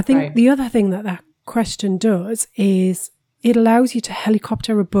 I think the other thing that question does is it allows you to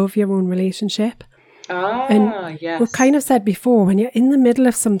helicopter above your own relationship. Yes. We've kind of said before, when you're in the middle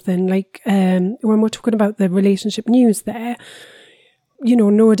of something, like when we're talking about the relationship news there,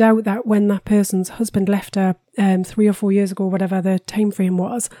 no doubt that when that person's husband left her 3 or 4 years ago, whatever the time frame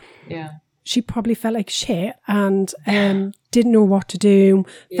was, she probably felt like shit and didn't know what to do,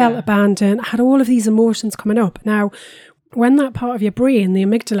 felt abandoned, had all of these emotions coming up. Now, when that part of your brain, the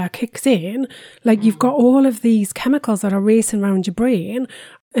amygdala, kicks in, like you've got all of these chemicals that are racing around your brain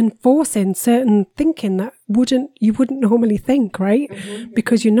and forcing certain thinking that you wouldn't normally think, right? Mm-hmm.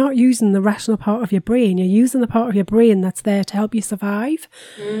 Because you're not using the rational part of your brain. You're using the part of your brain that's there to help you survive.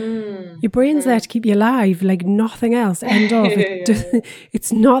 Your brain's there to keep you alive, like nothing else. End of.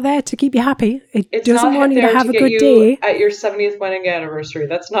 It's not there to keep you happy. It doesn't want you to have a good day. At your 70th wedding anniversary.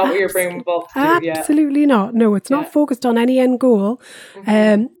 That's not what your brain wants to do. Absolutely not. No, it's not focused on any end goal.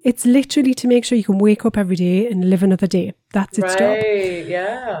 Mm-hmm. It's literally to make sure you can wake up every day and live another day. That's its job.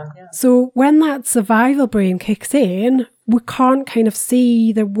 Yeah. So when that survival brain kicks in, we can't kind of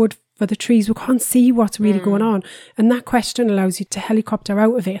see the wood for the trees. We can't see what's really going on. And that question allows you to helicopter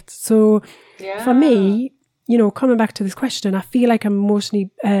out of it. So for me, coming back to this question, I feel like I'm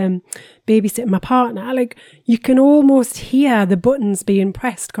emotionally babysitting my partner. Like you can almost hear the buttons being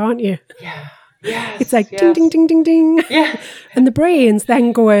pressed, can't you? Yeah. Yes, it's like ding, ding, ding, ding, ding. Yeah. And the brain's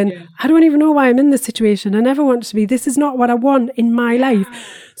then going, I don't even know why I'm in this situation. I never want to be. This is not what I want in my life.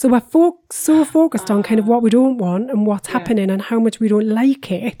 So we're so focused on kind of what we don't want and what's happening and how much we don't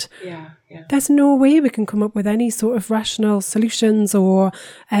like it. There's no way we can come up with any sort of rational solutions or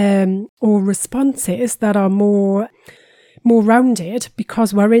responses that are more rounded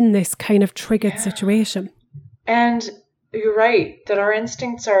because we're in this kind of triggered situation. And you're right that our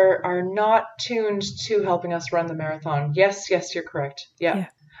instincts are not tuned to helping us run the marathon. Yes, you're correct. Yeah.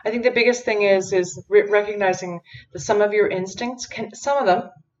 I think the biggest thing is recognizing that some of your instincts some of them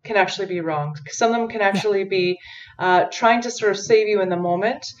can actually be wrong. Some of them can actually be trying to sort of save you in the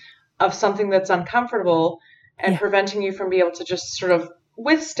moment of something that's uncomfortable and preventing you from being able to just sort of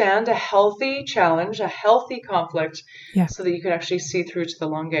withstand a healthy challenge, a healthy conflict, so that you can actually see through to the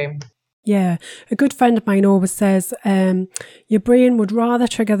long game. Yeah, a good friend of mine always says your brain would rather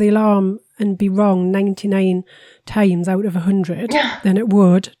trigger the alarm and be wrong 99 times out of 100 than it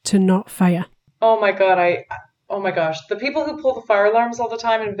would to not fire. Oh my gosh, the people who pull the fire alarms all the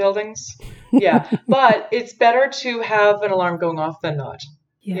time in buildings. Yeah, but it's better to have an alarm going off than not.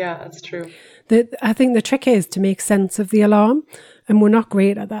 Yeah, that's true. I think the trick is to make sense of the alarm, and we're not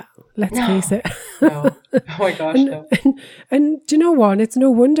great at that. Let's face it. No. Oh my gosh, no. And do you know what? It's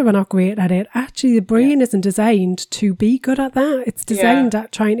no wonder we're not great at it. Actually, the brain isn't designed to be good at that. It's designed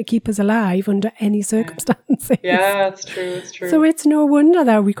at trying to keep us alive under any circumstances. Yeah, it's true. So it's no wonder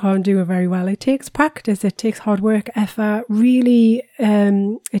that we can't do it very well. It takes practice. It takes hard work, effort. Really,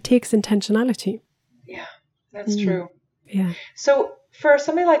 it takes intentionality. Yeah, that's true. Yeah. So for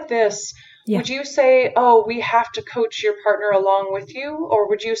something like this, would you say, we have to coach your partner along with you? Or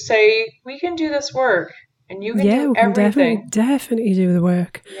would you say, we can do this work and you can do everything? We can definitely do the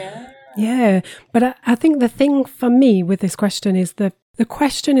work. Yeah. But I think the thing for me with this question is the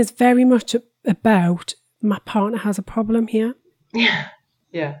question is very much about my partner has a problem here.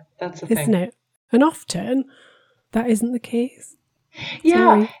 Yeah, that's the thing. Isn't it? And often that isn't the case.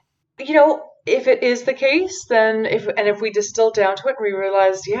 Yeah. If it is the case, then if we distill down to it and we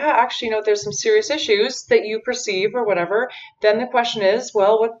realize, actually, there's some serious issues that you perceive or whatever, then the question is,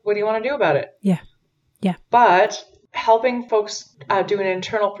 well, what do you want to do about it? Yeah. But helping folks do an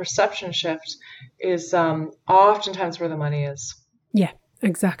internal perception shift is oftentimes where the money is. Yeah,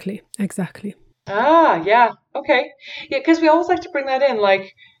 exactly. Yeah. Okay. Yeah, because we always like to bring that in,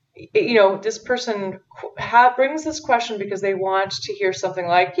 like, this person brings this question because they want to hear something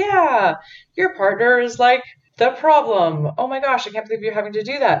like, your partner is like the problem. Oh my gosh, I can't believe you're having to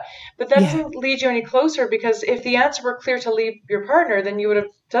do that. But that doesn't lead you any closer, because if the answer were clear to leave your partner, then you would have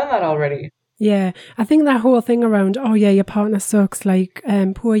done that already. Yeah, I think that whole thing around, oh yeah, your partner sucks, like,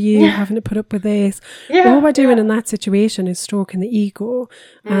 poor you having to put up with this. Yeah, all we're doing in that situation is stroking the ego.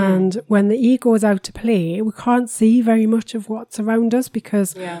 And when the ego is out to play, we can't see very much of what's around us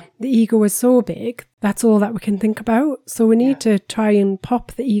because the ego is so big. That's all that we can think about. So we need to try and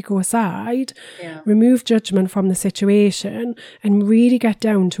pop the ego aside, remove judgment from the situation, and really get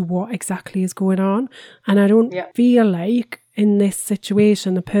down to what exactly is going on. And I don't feel like in this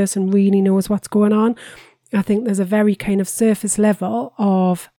situation the person really knows what's going on. I think there's a very kind of surface level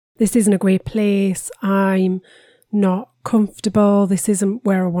of, this isn't a great place, I'm not comfortable, this isn't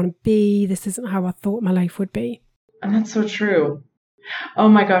where I want to be, this isn't how I thought my life would be. And that's so true. Oh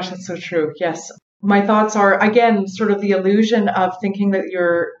my gosh, that's so true. Yes. My thoughts are, again, sort of the illusion of thinking that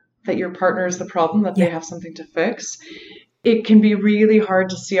your partner is the problem, that they have something to fix. It can be really hard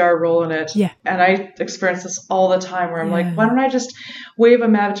to see our role in it. Yeah. And I experience this all the time where I'm like, why don't I just wave a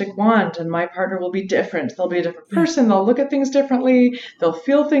magic wand and my partner will be different. They'll be a different person. They'll look at things differently. They'll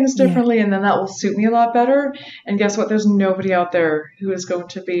feel things differently. And then that will suit me a lot better. And guess what? There's nobody out there who is going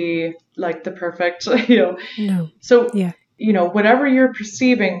to be like the perfect, No. So, whatever you're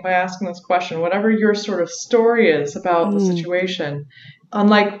perceiving by asking this question, whatever your sort of story is about the situation,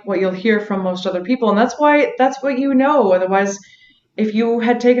 unlike what you'll hear from most other people. And that's what Otherwise, if you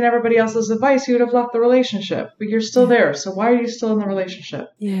had taken everybody else's advice, you would have left the relationship, but you're still there. So why are you still in the relationship?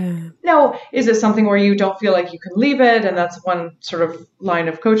 Yeah. Now, is it something where you don't feel like you can leave it? And that's one sort of line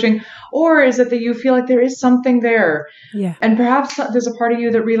of coaching. Or is it that you feel like there is something there? Yeah. And perhaps there's a part of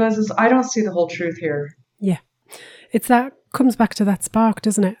you that realizes, I don't see the whole truth here. Yeah. It's that comes back to that spark,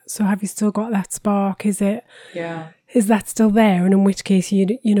 doesn't it? So have you still got that spark? Is that still there? And in which case,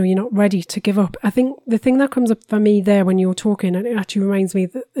 you're not ready to give up. I think the thing that comes up for me there when you're talking, and it actually reminds me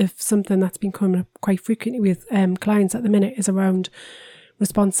of something that's been coming up quite frequently with clients at the minute, is around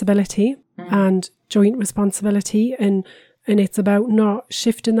responsibility and joint responsibility. And it's about not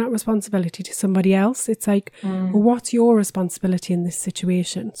shifting that responsibility to somebody else. It's like, well, what's your responsibility in this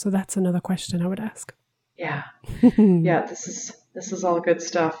situation? So that's another question I would ask. Yeah. Yeah, this is all good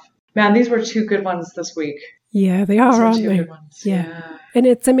stuff. Man, these were 2 good ones this week. Yeah, they are, aren't they? Good ones. Yeah. And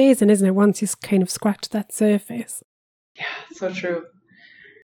it's amazing, isn't it? Once you kind of scratch that surface. Yeah, so true.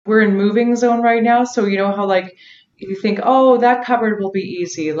 We're in moving zone right now. So you know how like you think, oh, that cupboard will be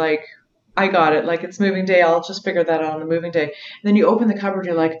easy. Like, I got it. Like, it's moving day. I'll just figure that out on the moving day. And then you open the cupboard.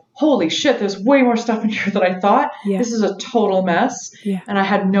 You're like, holy shit, there's way more stuff in here than I thought. Yeah. This is a total mess. Yeah. And I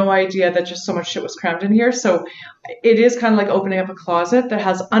had no idea that just so much shit was crammed in here. So it is kind of like opening up a closet that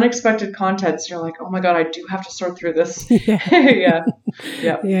has unexpected contents. You're like, oh my God, I do have to sort through this. Yeah.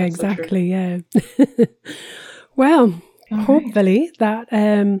 Yeah, exactly. Yeah. Well, hopefully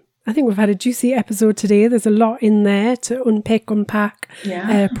that... I think we've had a juicy episode today. There's a lot in there to unpack,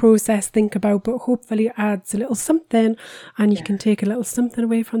 process, think about, but hopefully it adds a little something and you can take a little something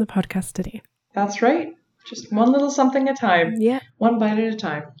away from the podcast today. That's right. Just one little something at a time. Yeah. One bite at a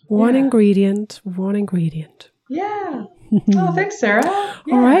time. One ingredient. Yeah. Oh, thanks, Sarah.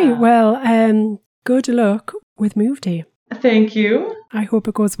 Yeah. All right. Well, good luck with Move Day. Thank you. I hope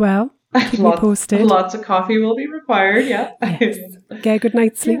it goes well. Keep me posted. Lots of coffee will be required, yeah. Yes. Get a good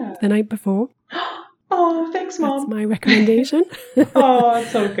night's sleep the night before. Oh, thanks, Mom. That's my recommendation. Oh,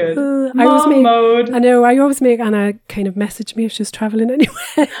 it's so good. Mom mode. I know, I always make Anna kind of message me if she's travelling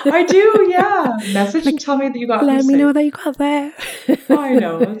anywhere. I do, yeah. Message and tell me that you got Let me know that you got there. I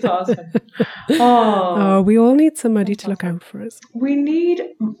know, it's awesome. Oh, we all need somebody to look out for us.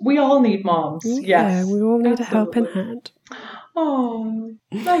 We all need moms, yes. Yeah, we all need a helping hand. Oh,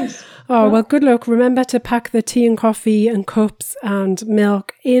 nice. Oh, well, good luck. Remember to pack the tea and coffee and cups and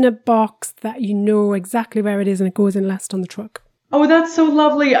milk in a box that you know exactly where it is and it goes in last on the truck. Oh, that's so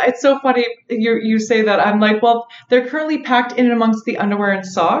lovely. It's so funny you say that. I'm like, well, they're currently packed in and amongst the underwear and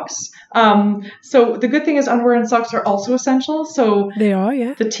socks. So the good thing is underwear and socks are also essential. So they are,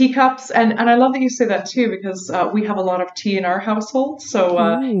 yeah. The teacups. And I love that you say that too, because we have a lot of tea in our household. So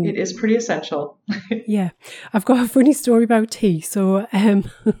it is pretty essential. Yeah. I've got a funny story about tea. So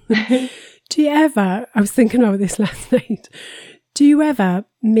do you ever, I was thinking about this last night, do you ever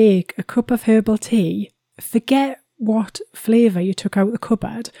make a cup of herbal tea, forget what flavour you took out the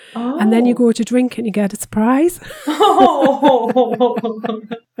cupboard, and then you go to drink it and you get a surprise? Oh,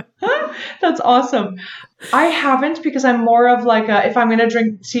 that's awesome. I haven't, because I'm more of like if I'm going to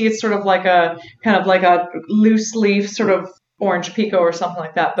drink tea, it's sort of like a kind of like a loose leaf sort of orange pico or something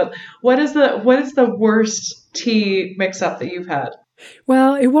like that. But what is the worst tea mix-up that you've had?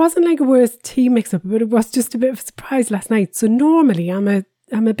 Well, it wasn't like a worst tea mix-up, but it was just a bit of a surprise last night. So normally I'm a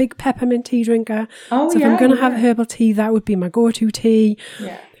big peppermint tea drinker. So if I'm going to have herbal tea, that would be my go-to tea.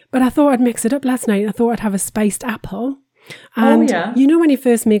 Yeah. But I thought I'd mix it up last night. I thought I'd have a spiced apple. And you know when you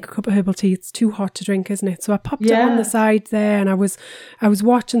first make a cup of herbal tea, it's too hot to drink, isn't it? So I popped it on the side there, and I was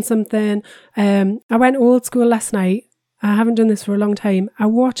watching something. I went old school last night. I haven't done this for a long time. I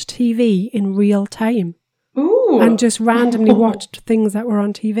watched TV in real time. Ooh. And just randomly watched things that were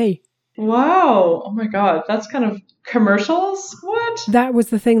on TV. Wow. Oh my God. That's kind of commercials? What? That was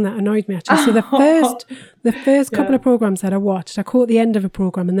the thing that annoyed me, actually. So the first couple of programs that I watched, I caught the end of a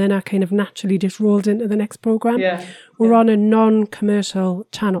program, and then I kind of naturally just rolled into the next program. We're on a non-commercial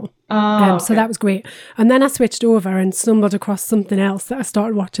channel. So that was great. And then I switched over and stumbled across something else that I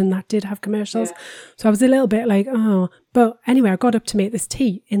started watching that did have commercials. So I was a little bit like, oh. But anyway, I got up to make this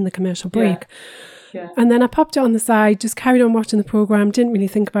tea in the commercial break. And then I popped it on the side, just carried on watching the programme, didn't really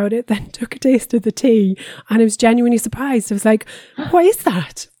think about it, then took a taste of the tea, and I was genuinely surprised. I was like, what is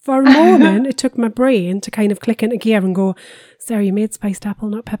that? For a moment, it took my brain to kind of click into gear and go, Sarah, you made spiced apple,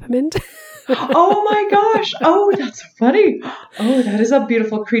 not peppermint. Oh my gosh. Oh, that's funny. Oh, that is a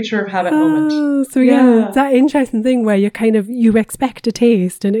beautiful creature of habit moment. So it's that interesting thing where you expect a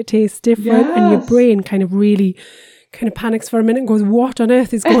taste and it tastes different, and your brain kind of really kind of panics for a minute and goes, what on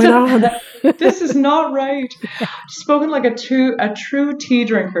earth is going on? This is not right. Spoken like a true tea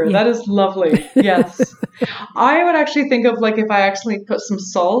drinker. That is lovely. Yes. I would actually think of like if I accidentally put some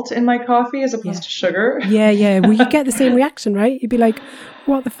salt in my coffee as opposed to sugar. Well, you get the same reaction, right? You'd be like,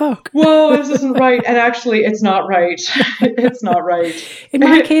 what the fuck? Whoa, this isn't right. And actually, it's not right. It's not right. In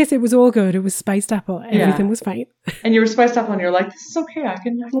my case, it was all good. It was spiced apple. Everything was fine. And you were spiced apple and you're like, this is okay. I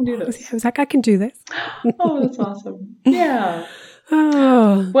can do this. I was like, I can do this. Oh, that's awesome. Yeah.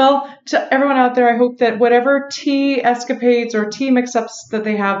 Well, to everyone out there, I hope that whatever tea escapades or tea mix-ups that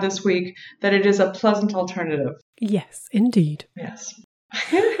they have this week, that it is a pleasant alternative. Yes, indeed. Yes.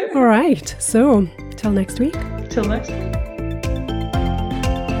 All right. So, till next week. Till next week.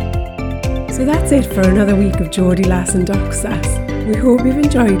 So that's it for another week of Geordie Lass and Doc Sass. We hope you've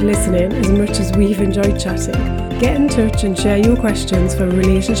enjoyed listening as much as we've enjoyed chatting. Get in touch and share your questions for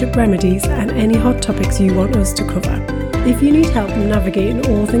relationship remedies and any hot topics you want us to cover. If you need help navigating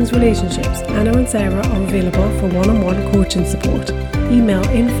all things relationships, Anna and Sarah are available for one-on-one coaching support. Email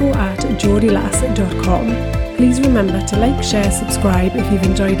info@geordielass.com. Please remember to like, share, subscribe if you've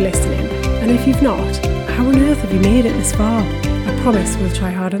enjoyed listening. And if you've not, how on earth have you made it this far? I promise we'll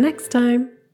try harder next time.